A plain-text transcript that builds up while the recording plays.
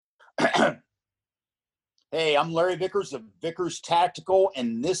Hey, I'm Larry Vickers of Vickers Tactical,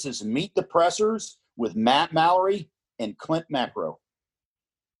 and this is Meet the Pressers with Matt Mallory and Clint Macro.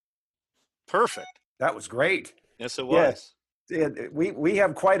 Perfect. That was great. Yes, it was. Yeah, we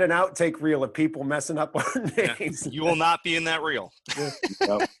have quite an outtake reel of people messing up our names. Yeah. You will not be in that reel. Yep.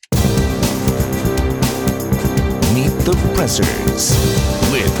 Meet the Pressers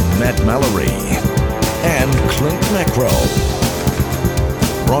with Matt Mallory and Clint Macro.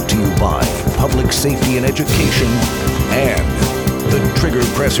 Brought to you by Public Safety and Education and the Trigger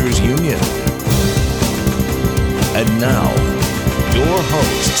Pressers Union. And now, your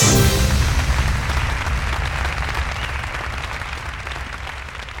hosts.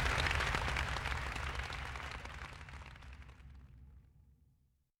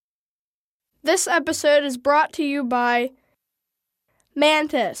 This episode is brought to you by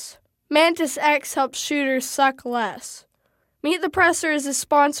Mantis. Mantis X helps shooters suck less. Meet the Pressers is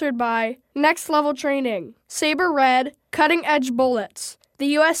sponsored by Next Level Training, Saber Red, Cutting Edge Bullets,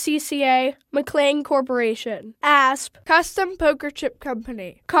 the USCCA, McLean Corporation, ASP, Custom Poker Chip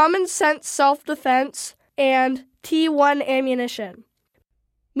Company, Common Sense Self-Defense, and T1 Ammunition.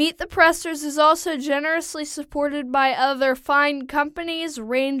 Meet the Pressers is also generously supported by other fine companies,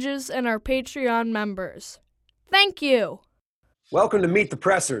 ranges, and our Patreon members. Thank you. Welcome to Meet the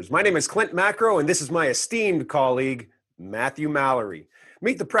Pressers. My name is Clint Macro, and this is my esteemed colleague, Matthew Mallory.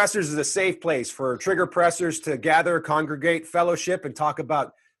 Meet the Pressers is a safe place for trigger pressers to gather, congregate, fellowship, and talk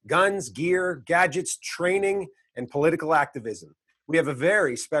about guns, gear, gadgets, training, and political activism. We have a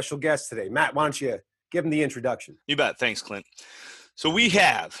very special guest today. Matt, why don't you give him the introduction? You bet. Thanks, Clint. So we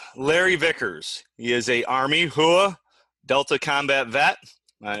have Larry Vickers. He is a Army HUA Delta combat vet.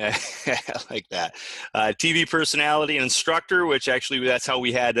 I like that. TV personality and instructor, which actually that's how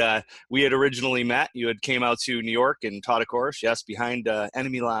we had originally met. You had came out to New York and taught a course, yes, behind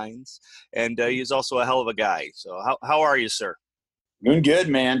enemy lines. And he's also a hell of a guy. So how are you, sir? Doing good,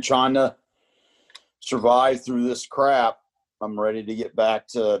 man. Trying to survive through this crap. I'm ready to get back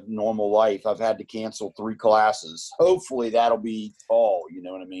to normal life. I've had to cancel 3 classes. Hopefully that'll be fall. You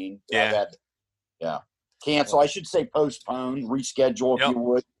know what I mean? Yeah. Cancel. I should say postpone, reschedule if you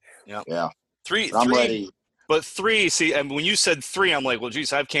would. Yeah. 3. I'm ready. But 3, see, and when you said 3, I'm like, well,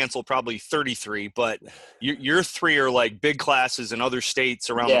 geez, I've canceled probably 33. But your 3 are like big classes in other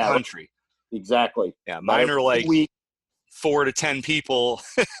states around the country. Exactly. Yeah, mine are like 4 to 10 people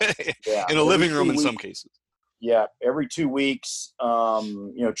in a living room in some cases. Yeah, every 2 weeks,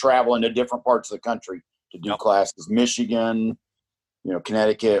 traveling to different parts of the country to do classes. Michigan,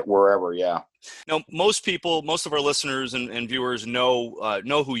 Connecticut, wherever, yeah. Now, most of our listeners and viewers know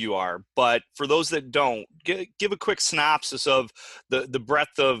who you are, but for those that don't, give a quick synopsis of the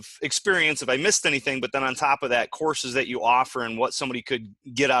breadth of experience, if I missed anything, but then on top of that, courses that you offer and what somebody could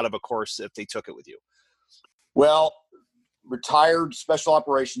get out of a course if they took it with you. Well, retired special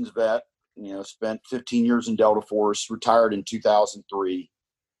operations vet. Spent 15 years in Delta Force, retired in 2003.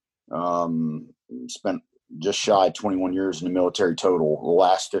 Spent just shy of 21 years in the military total. The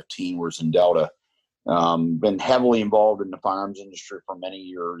last 15 was in Delta. Been heavily involved in the firearms industry for many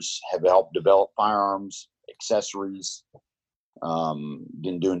years, have helped develop firearms, accessories,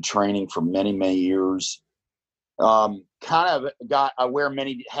 been doing training for many, many years. I wear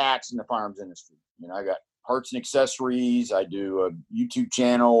many hats in the firearms industry. I got parts and accessories. I do a YouTube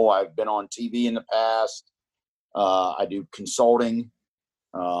channel. I've been on TV in the past. I do consulting,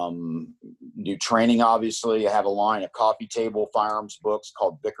 do training. Obviously, I have a line of coffee table firearms books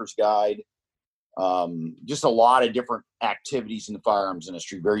called Vickers Guide. Just a lot of different activities in the firearms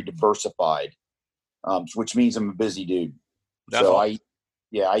industry, very diversified, which means I'm a busy dude. Definitely.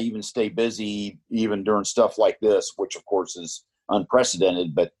 So I even stay busy even during stuff like this, which of course is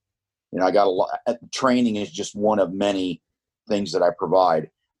unprecedented, but I got a lot. Training is just one of many things that I provide.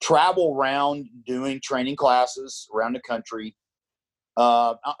 Travel around doing training classes around the country.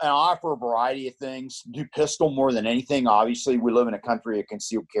 And I offer a variety of things. Do pistol more than anything. Obviously, we live in a country of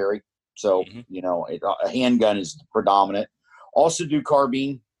concealed carry. So, a handgun is predominant. Also do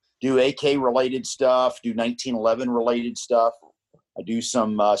carbine, do AK-related stuff, do 1911-related stuff. I do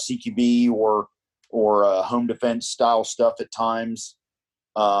some CQB or home defense style stuff at times.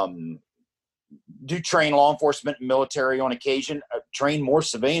 Do train law enforcement and military on occasion. Train more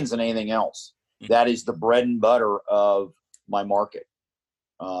civilians than anything else. That is the bread and butter of my market.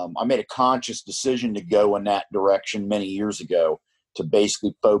 I made a conscious decision to go in that direction many years ago to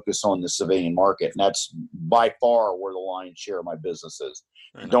basically focus on the civilian market. And that's by far where the lion's share of my business is.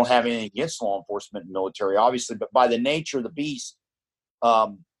 I don't have anything against law enforcement and military, obviously, but by the nature of the beast,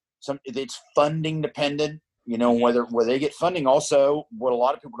 it's funding dependent. Where they get funding. Also, what a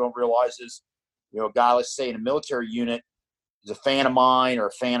lot of people don't realize is a guy, let's say in a military unit, is a fan of mine or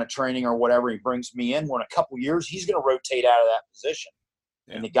a fan of training or whatever, he brings me in. Well, in a couple of years, he's going to rotate out of that position.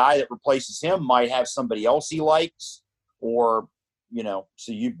 Yeah. And the guy that replaces him might have somebody else he likes, or,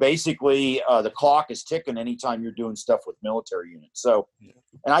 so you basically, the clock is ticking anytime you're doing stuff with military units. So,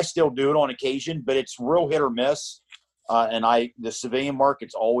 and I still do it on occasion, but it's real hit or miss. And the civilian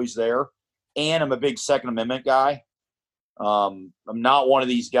market's always there. And I'm a big Second Amendment guy. I'm not one of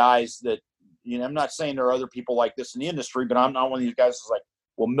these guys that, I'm not saying there are other people like this in the industry, but I'm not one of these guys that's like,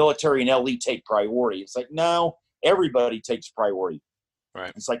 well, military and LE take priority. It's like, no, everybody takes priority.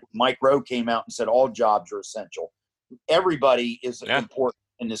 Right. It's like Mike Rowe came out and said all jobs are essential. Everybody is important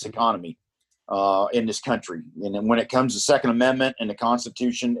in this economy, in this country. And then when it comes to Second Amendment and the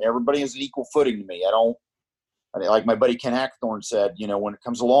Constitution, everybody is an equal footing to me. Like my buddy Ken Hackthorne said, when it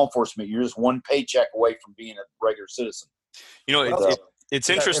comes to law enforcement, you're just one paycheck away from being a regular citizen. It's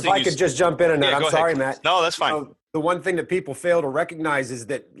interesting. If I could just jump in on that, I'm sorry, Matt. No, that's fine. The one thing that people fail to recognize is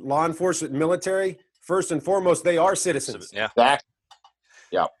that law enforcement and military, first and foremost, they are citizens. Yeah. Exactly.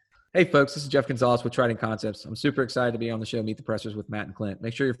 Yeah. Hey, folks, this is Jeff Gonzalez with Trident Concepts. I'm super excited to be on the show, Meet the Pressers with Matt and Clint.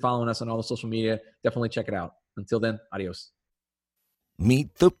 Make sure you're following us on all the social media. Definitely check it out. Until then, adios.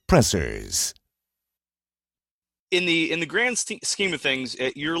 Meet the Pressers. In the grand scheme of things,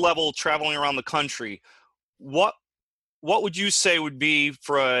 at your level, traveling around the country, what would you say would be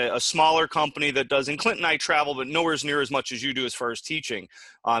for a smaller company that does, and Clint and I travel, but nowhere near as much as you do as far as teaching.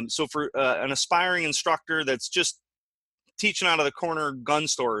 So for an aspiring instructor that's just teaching out of the corner gun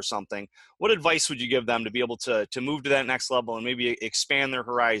store or something, what advice would you give them to be able to move to that next level and maybe expand their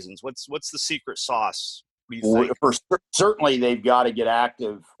horizons? What's the secret sauce? Certainly, they've got to get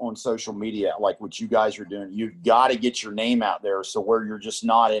active on social media, like what you guys are doing. You've got to get your name out there, so where you're just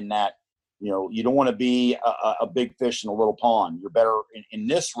not in that. You don't want to be a big fish in a little pond. You're better in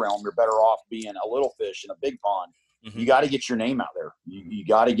this realm. You're better off being a little fish in a big pond. Mm-hmm. You got to get your name out there. You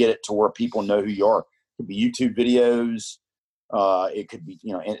got to get it to where people know who you are. It could be YouTube videos. It could be,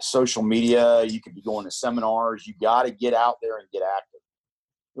 in social media. You could be going to seminars. You got to get out there and get active.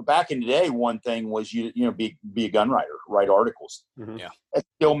 Back in the day, one thing was be a gun writer, write articles. Mm-hmm. Yeah, it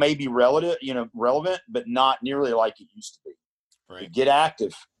still may be relevant, but not nearly like it used to be. Right. Get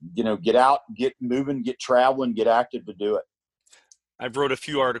active, get out, get moving, get traveling, get active to do it. I've wrote a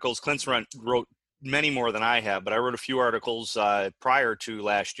few articles. Clint's wrote many more than I have, but I wrote a few articles prior to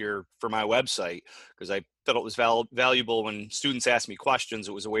last year for my website because I felt it was valuable when students asked me questions.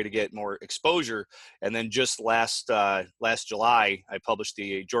 It was a way to get more exposure. And then just last July, I published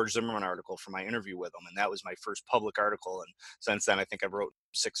the George Zimmerman article for my interview with him, and that was my first public article. And since then, I think I've wrote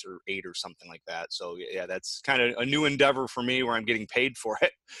 6 or 8 or something like that. So yeah, that's kind of a new endeavor for me where I'm getting paid for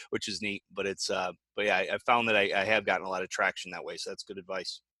it, which is neat. But I found that I have gotten a lot of traction that way. So that's good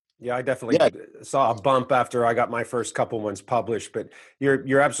advice. Yeah, I definitely saw a bump after I got my first couple ones published. But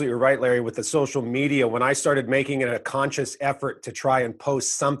you're absolutely right, Larry, with the social media. When I started making it a conscious effort to try and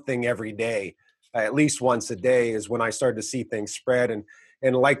post something every day, at least once a day, is when I started to see things spread.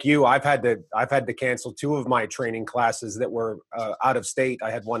 And like you, I've had to cancel 2 of my training classes that were out of state.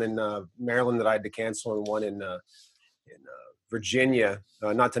 I had one in Maryland that I had to cancel, and one in Virginia.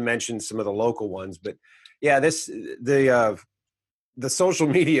 Not to mention some of the local ones, but yeah, the social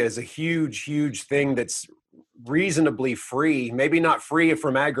media is a huge, huge thing that's reasonably free, maybe not free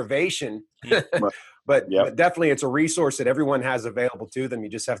from aggravation, but definitely it's a resource that everyone has available to them. You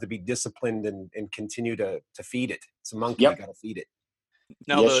just have to be disciplined and continue to feed it. It's a monkey, you got to feed it.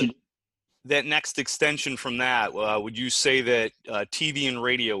 Now, that next extension from that, would you say that TV and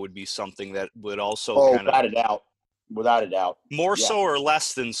radio would be something that would also without a doubt. More so or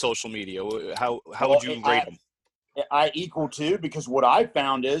less than social media? How would you rate them? I equal to, because what I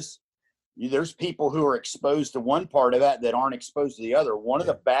found is there's people who are exposed to one part of that aren't exposed to the other. One of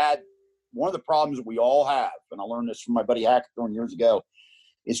the problems that we all have, and I learned this from my buddy Hackthorne years ago,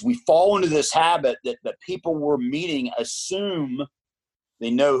 is we fall into this habit that people we're meeting assume they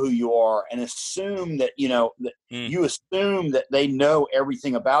know who you are and assume that, you assume that they know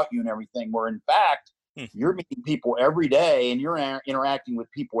everything about you and everything, where in fact, you're meeting people every day and you're interacting with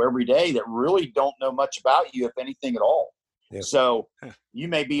people every day that really don't know much about you, if anything at all. Yeah. So you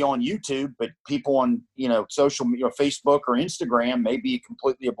may be on YouTube, but people on, social media, Facebook or Instagram may be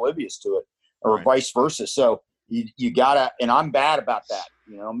completely oblivious to it, or vice versa. So you gotta, and I'm bad about that.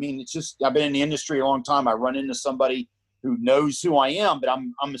 It's just, I've been in the industry a long time. I run into somebody who knows who I am, but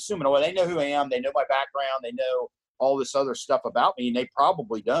I'm assuming, they know who I am. They know my background. They know all this other stuff about me, and they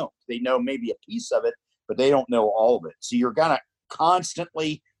probably don't. They know maybe a piece of it, but they don't know all of it. So you're gonna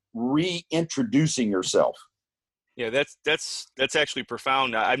constantly reintroducing yourself. Yeah, that's actually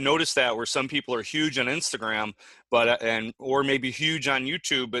profound. I've noticed that where some people are huge on Instagram, but or maybe huge on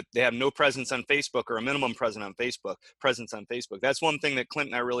YouTube, but they have no presence on Facebook or a minimum presence on Facebook. That's one thing that Clint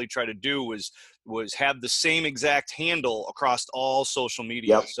and I really try to do was have the same exact handle across all social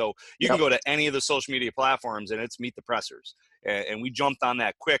media. Yep. So you can go to any of the social media platforms and it's Meet the Pressers. And we jumped on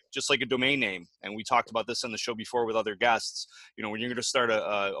that quick, just like a domain name. And we talked about this on the show before with other guests. You know, when you're going to start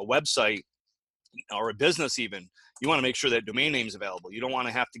a website or a business, even, you want to make sure that domain name is available. You don't want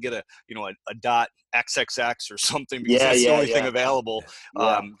to have to get a dot XXX or something because that's the only thing available,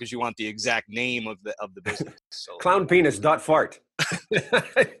 because you want the exact name of the business. So, clownpenis.fart. You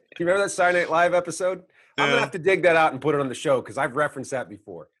remember that Saturday Night Live episode? I'm going to have to dig that out and put it on the show because I've referenced that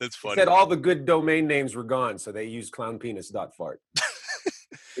before. That's funny. It said all the good domain names were gone, so they used clownpenis.fart.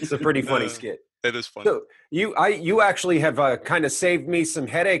 It's a pretty funny skit. It is funny. So you actually have kind of saved me some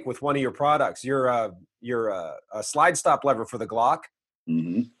headache with one of your products. Your a slide stop lever for the Glock.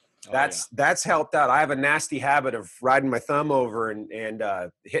 Mm-hmm. That's helped out. I have a nasty habit of riding my thumb over and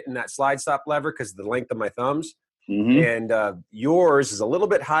hitting that slide stop lever because of the length of my thumbs. Mm-hmm. And yours is a little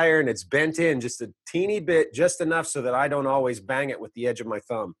bit higher and it's bent in just a teeny bit, just enough so that I don't always bang it with the edge of my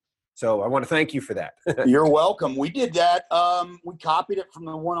thumb. So I want to thank you for that. You're welcome. We did that. We copied it from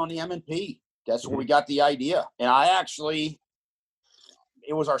the one on the M&P. That's where we got the idea. And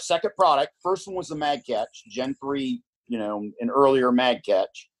it was our second product. First one was the Mag Catch, Gen 3, an earlier Mag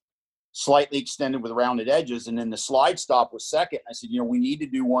Catch, slightly extended with rounded edges. And then the slide stop was second. I said, we need to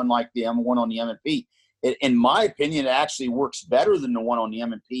do one like the M1 on the M&P. In my opinion, it actually works better than the one on the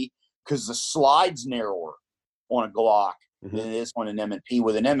M&P because the slide's narrower on a Glock than it is on an M&P.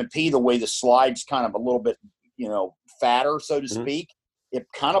 With an M&P, the way the slide's kind of a little bit, fatter, so to speak, it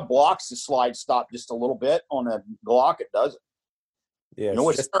kind of blocks the slide stop just a little bit. On a Glock, it doesn't. Yeah.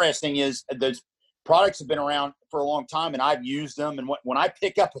 What's interesting is those products have been around for a long time, and I've used them. And when I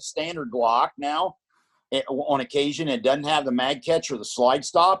pick up a standard Glock now, on occasion, it doesn't have the Mag Catch or the slide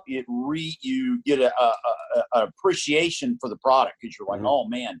stop. You get a appreciation for the product because you're like, oh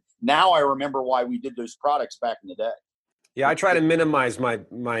man, now I remember why we did those products back in the day. Yeah, I try to minimize my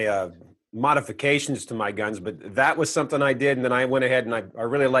modifications to my guns, but that was something I did, and then I went ahead and I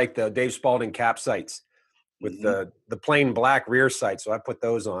really like the Dave Spalding cap sights with the plain black rear sight, so I put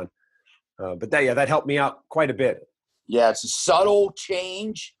those on. But that helped me out quite a bit. Yeah, it's a subtle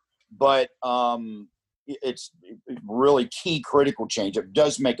change, but it's really key, critical change. It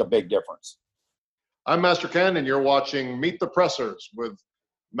does make a big difference. I'm Master Ken, and you're watching Meet the Pressers with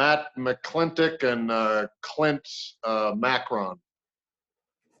Matt McClintock and Clint Macron.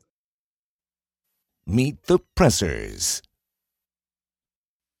 Meet the Pressers.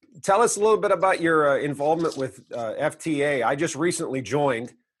 Tell us a little bit about your involvement with FTA. I just recently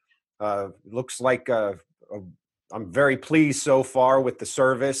joined. Looks like I'm very pleased so far with the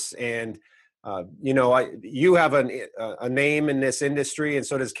service, and you have a name in this industry, and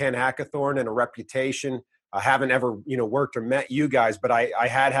so does Ken Hackathorn, and a reputation. I haven't ever, worked or met you guys, but I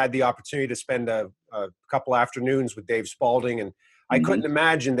had the opportunity to spend a couple afternoons with Dave Spalding, and I couldn't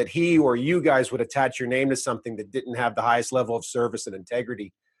imagine that he or you guys would attach your name to something that didn't have the highest level of service and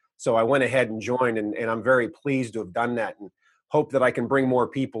integrity. So I went ahead and joined, and I'm very pleased to have done that, and hope that I can bring more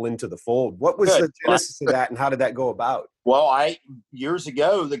people into the fold. What was the genesis of that, and how did that go about? Well, years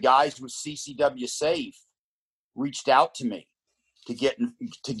ago, the guys with CCW Safe reached out to me to get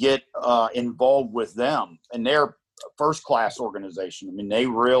involved with them, and they're first-class organization. I mean, they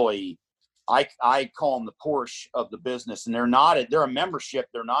really, I call them the Porsche of the business, and they're a membership.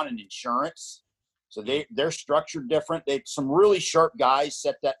 They're not an insurance. So they're structured different. Some really sharp guys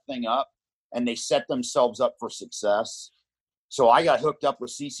set that thing up, and they set themselves up for success. So I got hooked up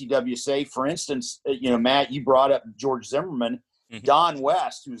with CCW Safe. For instance, Matt, you brought up George Zimmerman. Don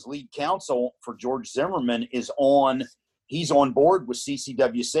West, who's lead counsel for George Zimmerman, he's on board with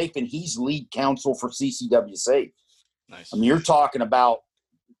CCW Safe, and he's lead counsel for CCW Safe. Nice. I mean, you're talking about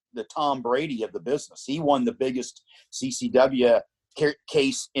the Tom Brady of the business. He won the biggest CCW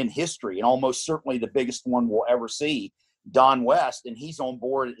case in history, and almost certainly the biggest one we'll ever see, Don West, and he's on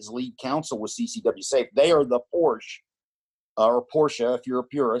board as lead counsel with CCW Safe. They are the Porsche, or Porsche if you're a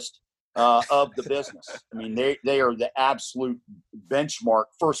purist, of the business. I mean, they are the absolute benchmark,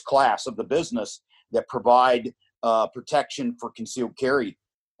 first class of the business that provide protection for concealed carry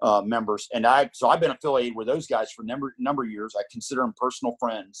members. And I've been affiliated with those guys for a number of years. I consider them personal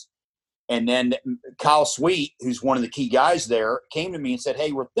friends. And then Kyle Sweet, who's one of the key guys there, came to me and said,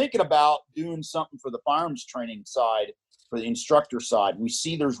 hey, we're thinking about doing something for the firearms training side, for the instructor side. We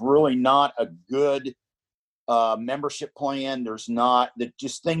see there's really not a good membership plan. There's not that,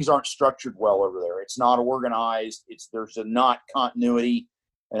 just things aren't structured well over there. It's not organized. There's not continuity.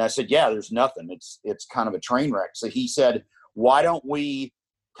 And I said, yeah, there's nothing. It's kind of a train wreck. So he said, why don't we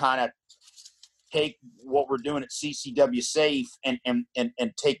kind of take what we're doing at CCW Safe and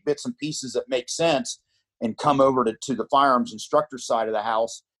take bits and pieces that make sense and come over to the firearms instructor side of the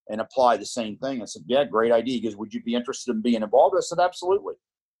house and apply the same thing. I said, yeah, great idea. He goes, would you be interested in being involved? I said, absolutely.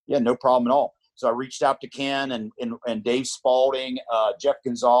 Yeah, no problem at all. So I reached out to Ken and Dave Spalding, Jeff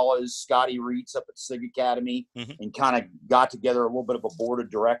Gonzalez, Scotty Reitz up at SIG Academy, and kind of got together a little bit of a board of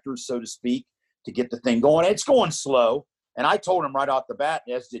directors, so to speak, to get the thing going. It's going slow. And I told him right off the bat,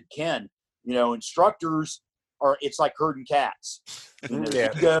 as did Ken, instructors it's like herding cats. And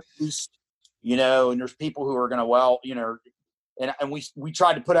there's egos, and there's people who are going to, and we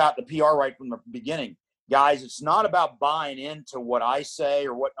tried to put out the PR right from the beginning. Guys, it's not about buying into what I say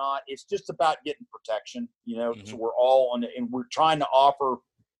or whatnot. It's just about getting protection, so we're all and we're trying to offer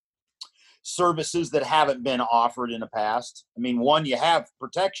services that haven't been offered in the past. I mean, one, you have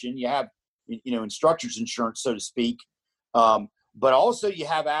protection, you have, instructor's insurance, so to speak. But also you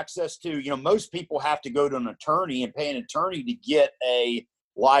have access to, most people have to go to an attorney and pay an attorney to get a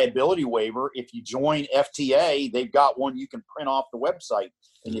liability waiver. If you join FTA, they've got one you can print off the website,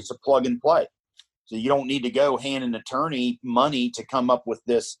 and it's a plug and play. So you don't need to go hand an attorney money to come up with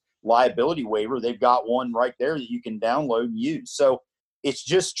this liability waiver. They've got one right there that you can download and use. So it's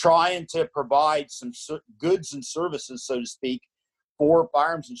just trying to provide some goods and services, so to speak, for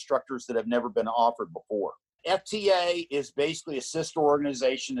firearms instructors that have never been offered before. FTA is basically a sister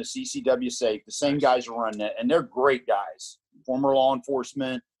organization of CCW Safe. The same guys are running it, and they're great guys. Former law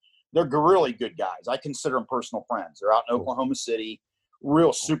enforcement. They're really good guys. I consider them personal friends. They're out in Oklahoma City,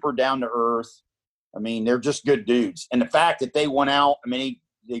 real super down to earth. I mean, they're just good dudes. And the fact that they went out, I mean,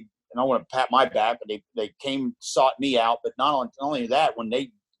 they and I want to pat my back, but they came, sought me out. But not only that, when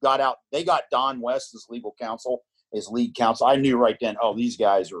they got out, they got Don West as legal counsel, as lead counsel. I knew right then,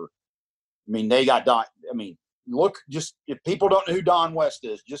 they got Don. I mean, look, just if people don't know who Don West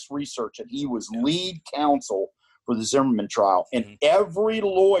is, just research it. He was lead counsel for the Zimmerman trial. And every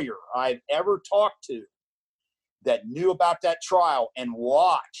lawyer I've ever talked to that knew about that trial and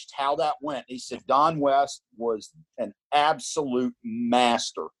watched how that went, he said Don West was an absolute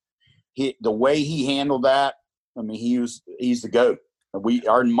master. The way he handled that, I mean, he's the GOAT.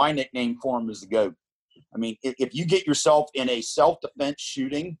 My nickname for him is the GOAT. I mean, if you get yourself in a self-defense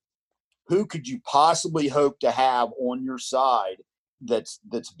shooting, who could you possibly hope to have on your side that's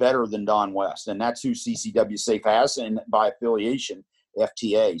better than Don West? And that's who CCW Safe has, and by affiliation,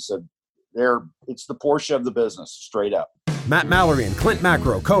 FTA. So it's the Porsche of the business, straight up. Matt Mallory and Clint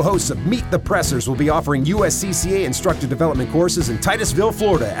Macro, co-hosts of Meet the Pressers, will be offering USCCA instructor development courses in Titusville,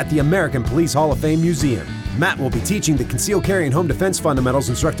 Florida at the American Police Hall of Fame Museum. Matt will be teaching the Concealed Carry and Home Defense Fundamentals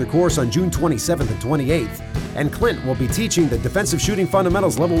instructor course on June 27th and 28th. And Clint will be teaching the Defensive Shooting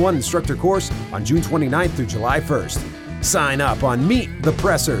Fundamentals Level 1 instructor course on June 29th through July 1st. Sign up on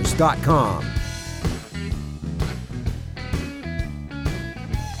meetthepressers.com.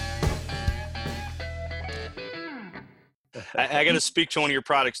 I got to speak to one of your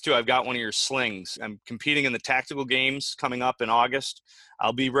products too. I've got one of your slings. I'm competing in the tactical games coming up in August.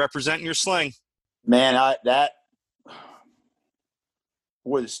 I'll be representing your sling. Man, the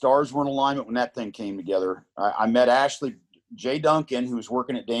stars were in alignment when that thing came together. I met Ashley J. Duncan, who was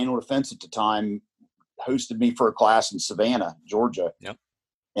working at Daniel Defense at the time, hosted me for a class in Savannah, Georgia. Yep.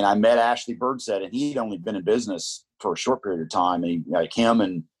 And I met Ashley Birdset, and he'd only been in business for a short period of time. And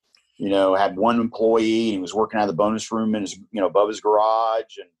had one employee, and he was working out of the bonus room in his, above his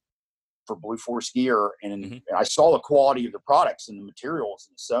garage and for Blue Force Gear. And I saw the quality of the products and the materials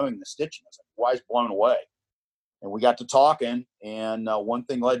and the sewing, the stitching. I was like, well, I was blown away. And we got to talking, and one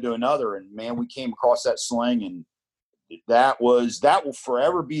thing led to another. And man, we came across that sling, and that will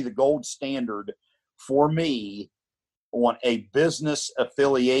forever be the gold standard for me on a business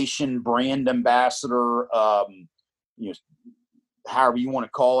affiliation, brand ambassador, however you want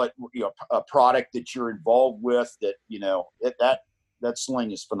to call it, a product that you're involved with, that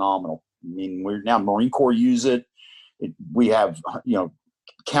sling is phenomenal. I mean, we're now Marine Corps use it. We have,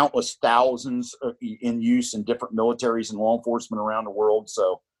 countless thousands in use in different militaries and law enforcement around the world.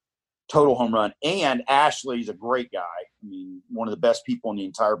 So total home run. And Ashley's a great guy. I mean, one of the best people in the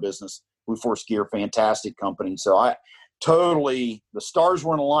entire business. Blue Force Gear, fantastic company. So the stars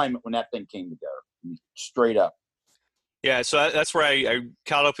were in alignment when that thing came together, straight up. Yeah, so that's where I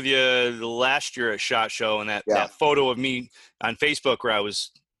caught up with you the last year at SHOT Show, and that photo of me on Facebook where I was,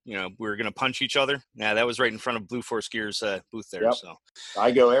 we were going to punch each other. Yeah, that was right in front of Blue Force Gear's booth there. Yep. So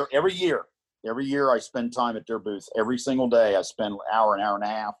I go every year. Every year I spend time at their booth. Every single day I spend an hour and a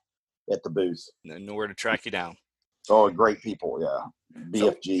half at the booth. Nowhere to track you down. Oh, great people, yeah.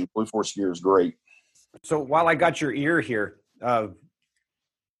 BFG, Blue Force Gear is great. So while I got your ear here,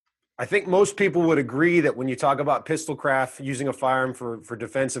 I think most people would agree that when you talk about pistol craft, using a firearm for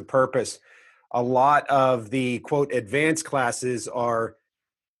defensive purpose, a lot of the, quote, advanced classes are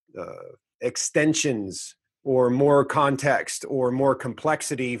extensions or more context or more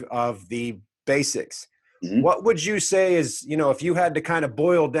complexity of the basics. Mhm. What would you say is, if you had to kind of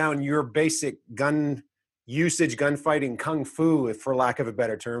boil down your basic gun usage, gunfighting, kung fu, if for lack of a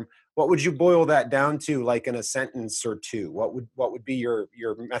better term, what would you boil that down to, like in a sentence or two? What would be your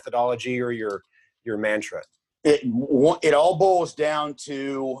methodology or your mantra? It all boils down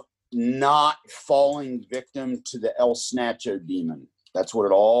to not falling victim to the El Snatcho demon. That's what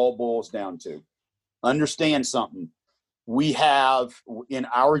it all boils down to. Understand something. We have in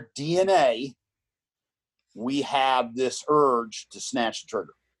our DNA, we have this urge to snatch the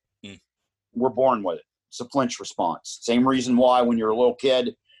trigger. We're born with it. It's a flinch response. Same reason why when you're a little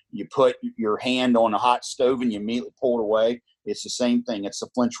kid, you put your hand on a hot stove and you immediately pull it away. It's the same thing. It's a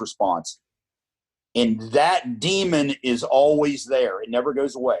flinch response. And that demon is always there. It never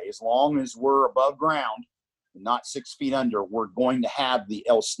goes away. As long as we're above ground, not 6 feet under, we're going to have the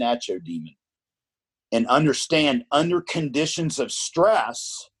El Snatcho demon. And understand, under conditions of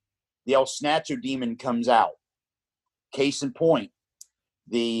stress, the El Snatcho demon comes out. Case in point,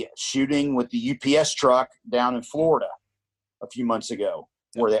 the shooting with the UPS truck down in Florida a few months ago,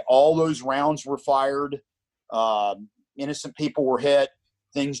 where all those rounds were fired, innocent people were hit,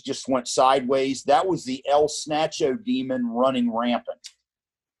 things just went sideways. That was the El Snatcho demon running rampant.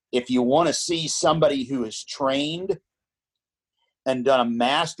 If you want to see somebody who is trained and done a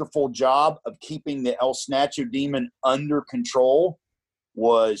masterful job of keeping the El Snatcho demon under control,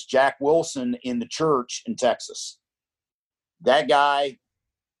 was Jack Wilson in the church in Texas. That guy,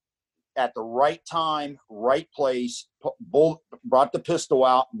 at the right time, right place, brought the pistol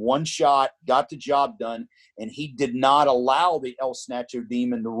out, one shot, got the job done, and he did not allow the El Snatcho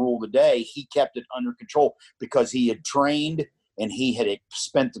demon to rule the day. He kept it under control because he had trained and he had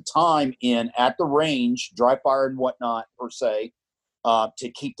spent the time at the range, dry fire and whatnot, per se,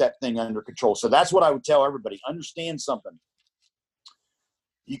 to keep that thing under control. So that's what I would tell everybody. Understand something.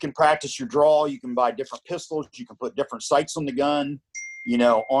 You can practice your draw. You can buy different pistols. You can put different sights on the gun,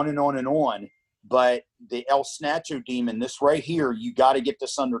 on and on and on. But the El Snatcho demon, this right here, you got to get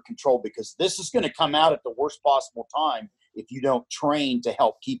this under control, because this is going to come out at the worst possible time if you don't train to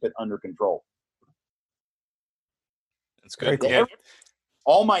help keep it under control. That's good. Yeah.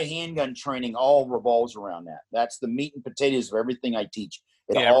 All my handgun training all revolves around that. That's the meat and potatoes of everything I teach.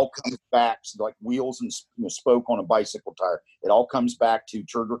 It all comes back to like wheels and spoke on a bicycle tire. It all comes back to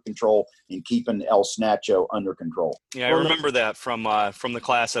trigger control and keeping El Snatcho under control. Yeah, I remember that from the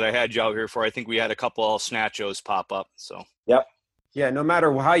class that I had you out here for. I think we had a couple El Snatchos pop up. So. Yep. Yeah, no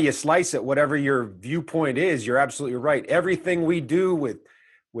matter how you slice it, whatever your viewpoint is, you're absolutely right. Everything we do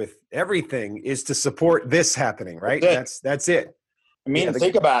with everything is to support this happening, right? That's it. I mean,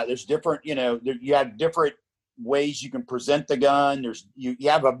 think about it. There's different, you have different ways you can present the gun. You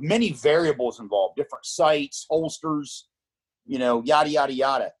have many variables involved, different sights, holsters, yada, yada,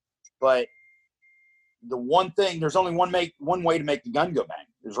 yada. But the one thing, there's only one way to make the gun go bang.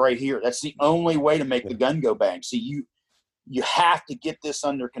 Is right here. That's the only way to make the gun go bang. So you have to get this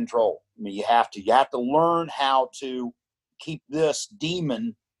under control. I mean, you have to learn how to keep this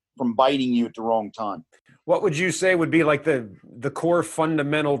demon from biting you at the wrong time. What would you say would be like the core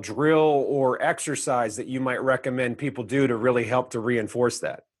fundamental drill or exercise that you might recommend people do to really help to reinforce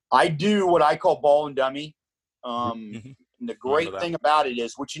that? I do what I call ball and dummy. And the great thing about it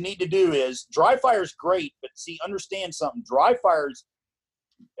is, what you need to do is, dry fire is great, but understand something. Dry fires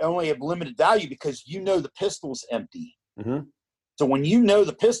only have limited value because the pistol's empty. Mm-hmm. So when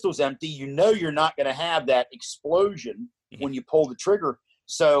the pistol's empty, you're not going to have that explosion when you pull the trigger.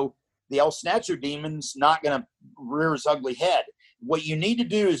 So the El Snatcho demon's not going to rear his ugly head. What you need to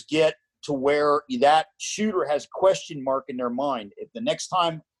do is get to where that shooter has a question mark in their mind. If the next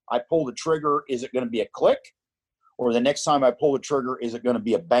time I pull the trigger, is it going to be a click? Or the next time I pull the trigger, is it going to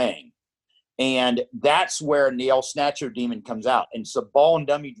be a bang? And that's where the El Snatcho demon comes out. And so ball and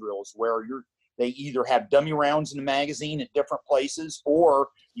dummy drills where they either have dummy rounds in the magazine at different places, or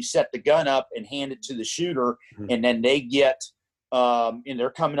you set the gun up and hand it to the shooter, and then they get and they're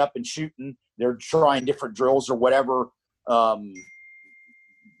coming up and shooting. They're trying different drills or whatever the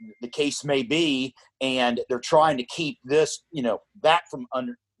case may be, and they're trying to keep this, that from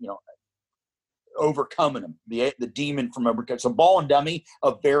overcoming them, the demon from overcoming. So ball and dummy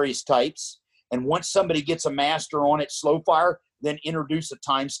of various types. And once somebody gets a master on it, slow fire, then introduce a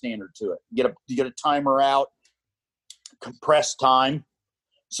time standard to it. You get a timer out, compress time,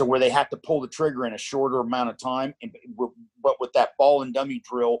 so where they have to pull the trigger in a shorter amount of time, but with that ball and dummy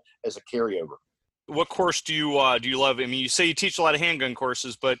drill as a carryover. What course do you love? I mean, you say you teach a lot of handgun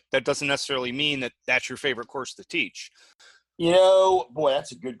courses, but that doesn't necessarily mean that that's your favorite course to teach. You know, boy,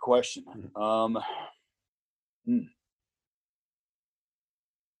 that's a good question.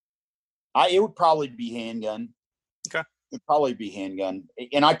 It would probably be handgun. Okay. It'd probably be handgun.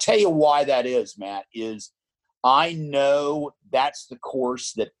 And I tell you why that is, Matt, is I know that's the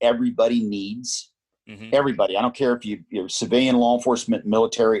course that everybody needs. Mm-hmm. Everybody. I don't care if you're civilian, law enforcement,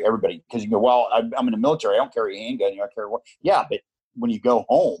 military, everybody. Because you go, well, I'm in the military. I don't carry a handgun. I carry what? Yeah, but when you go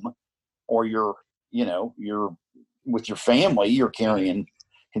home or you're with your family, you're carrying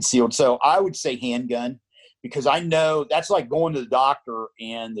concealed. So I would say handgun, because I know that's like going to the doctor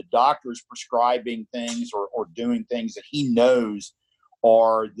and the doctor's prescribing things or doing things that he knows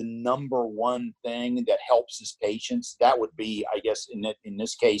are the number one thing that helps his patients. That would be, I guess, in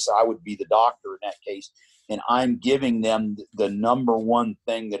this case, I would be the doctor in that case. And I'm giving them the number one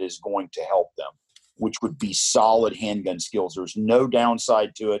thing that is going to help them, which would be solid handgun skills. There's no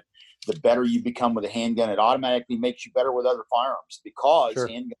downside to it. The better you become with a handgun, it automatically makes you better with other firearms, because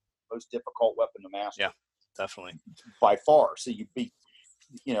handgun is the most difficult weapon to master. Yeah, definitely. By far. So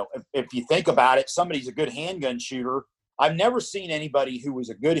if you think about it, somebody's a good handgun shooter. I've never seen anybody who was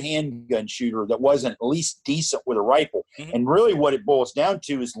a good handgun shooter that wasn't at least decent with a rifle. Mm-hmm. And really what it boils down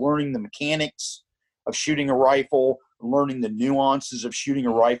to is learning the mechanics of shooting a rifle, learning the nuances of shooting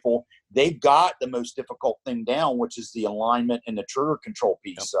a rifle. They've got the most difficult thing down, which is the alignment and the trigger control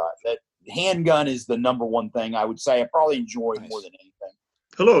piece. That handgun is the number one thing I would say I probably enjoy more than anything.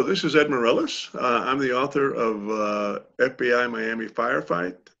 Hello, this is Ed Morellis. I'm the author of FBI Miami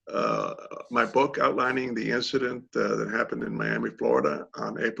Firefight, my book outlining the incident that happened in Miami, Florida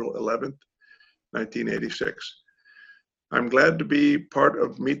on April 11th, 1986. I'm glad to be part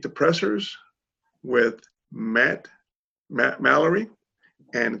of Meet the Pressers with Matt Mallory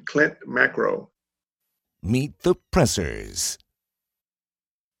and Clint Macro. Meet the Pressers.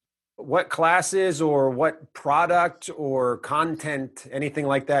 What classes or what product or content, anything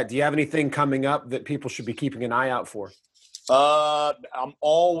like that? Do you have anything coming up that people should be keeping an eye out for? I'm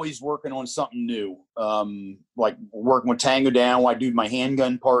always working on something new. Like working with Tango Down. I do my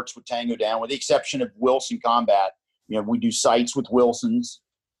handgun parts with Tango Down, with the exception of Wilson Combat. We do sights with Wilsons.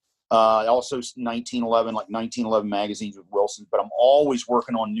 Also 1911 magazines with Wilsons. But I'm always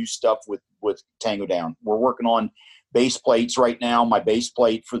working on new stuff with Tango Down. We're working on base plates right now. My base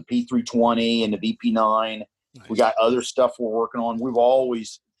plate for the P320 and the VP9. Nice. We got other stuff we're working on. We've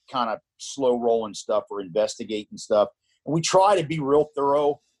always kind of slow rolling stuff or investigating stuff. And we try to be real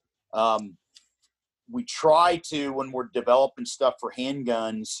thorough. We try to, when we're developing stuff for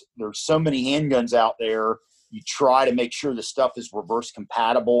handguns, there's so many handguns out there. You try to make sure the stuff is reverse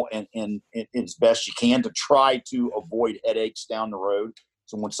compatible and as best you can, to try to avoid headaches down the road.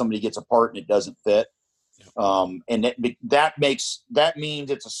 So when somebody gets a part and it doesn't fit, and that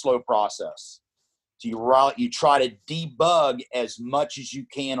means it's a slow process. So you try to debug as much as you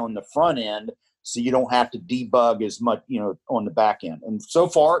can on the front end, so you don't have to debug as much, on the back end. And so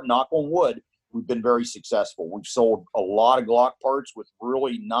far, knock on wood, we've been very successful. We've sold a lot of Glock parts with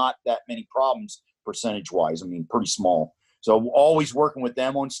really not that many problems percentage-wise. I mean, pretty small. So always working with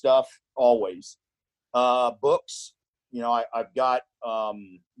them on stuff, always. Books, I've got,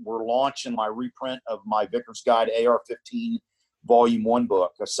 we're launching my reprint of my Vickers Guide AR-15 Volume 1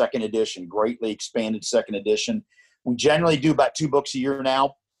 book, a second edition, greatly expanded second edition. We generally do about 2 books a year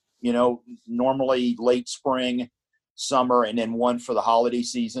now. Normally late spring, summer, and then one for the holiday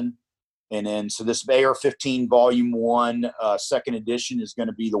season. And then, so this AR-15 Volume 1 second edition is going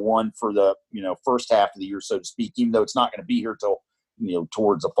to be the one for the, first half of the year, so to speak, even though it's not going to be here till,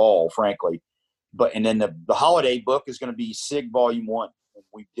 towards the fall, frankly. And then the holiday book is going to be SIG Volume 1. And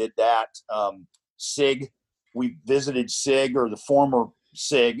we did that. SIG, we visited SIG, or the former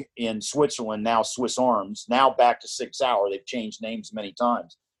SIG in Switzerland, now Swiss Arms, now back to SIG Sauer. They've changed names many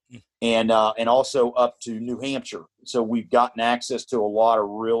times. And also up to New Hampshire. So we've gotten access to a lot of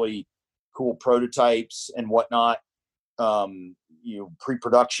really cool prototypes and whatnot,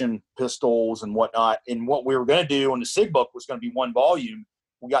 pre-production pistols and whatnot. And what we were going to do on the SIG book was going to be 1 volume.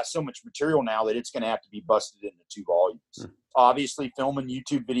 We got so much material now that it's going to have to be busted into 2 volumes. Obviously, filming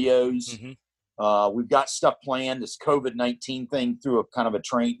YouTube videos. We've got stuff planned. This COVID-19 thing through a kind of a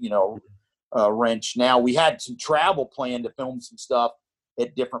train, wrench. Now, we had some travel planned to film some stuff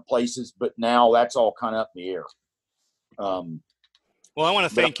at different places, but now that's all kind of up in the air. Well, I want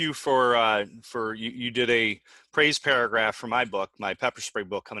to thank you for you did a praise paragraph for my book, my pepper spray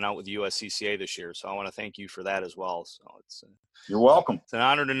book, coming out with the USCCA this year. So I want to thank you for that as well. So it's You're welcome. It's an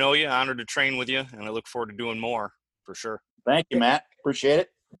honor to know you, honor to train with you, and I look forward to doing more for sure. Thank you, Matt. Appreciate it.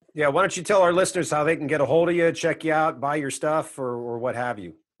 Yeah, why don't you tell our listeners how they can get a hold of you, check you out, buy your stuff, or what have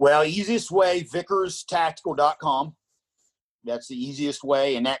you? Well, easiest way, vickerstactical.com. That's the easiest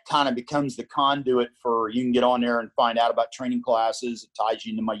way, and that kind of becomes the conduit for you can get on there and find out about training classes. It ties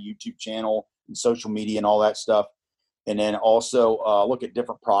you into my YouTube channel and social media and all that stuff. And then also look at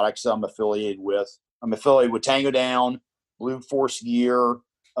different products I'm affiliated with. I'm affiliated with Tango Down, Blue Force Gear,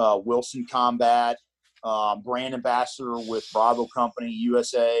 Wilson Combat, brand ambassador with Bravo Company,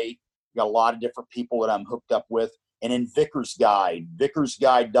 USA. Got a lot of different people that I'm hooked up with. And then Vickers Guide.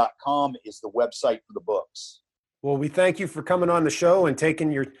 VickersGuide.com is the website for the books. Well, we thank you for coming on the show and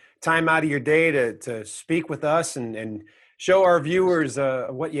taking your time out of your day to speak with us and show our viewers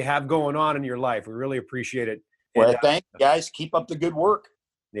what you have going on in your life. We really appreciate it. Well, And, thank you guys. Keep up the good work.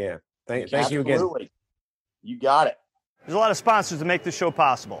 Yeah. Thank you again. Absolutely. You got it. There's a lot of sponsors to make this show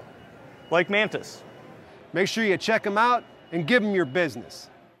possible, like Mantis. Make sure you check them out and give them your business.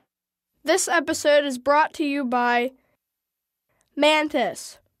 This episode is brought to you by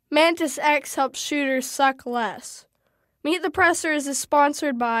Mantis. Mantis X helps shooters suck less. Meet the Pressers is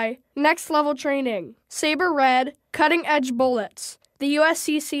sponsored by Next Level Training, Saber Red, Cutting Edge Bullets, the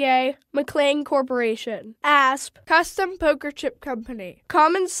USCCA, McLean Corporation, ASP, Custom Poker Chip Company,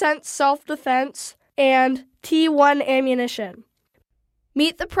 Common Sense Self-Defense, and T1 Ammunition.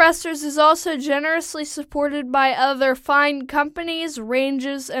 Meet the Pressers is also generously supported by other fine companies,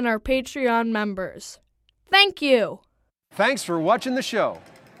 ranges, and our Patreon members. Thank you. Thanks for watching the show.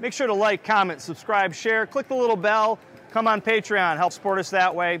 Make sure to like, comment, subscribe, share, click the little bell, come on Patreon, help support us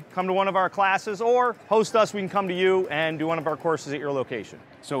that way, come to one of our classes, or host us, we can come to you and do one of our courses at your location.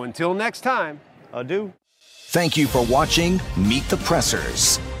 So until next time, adieu. Thank you for watching Meet the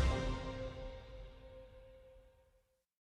Pressers.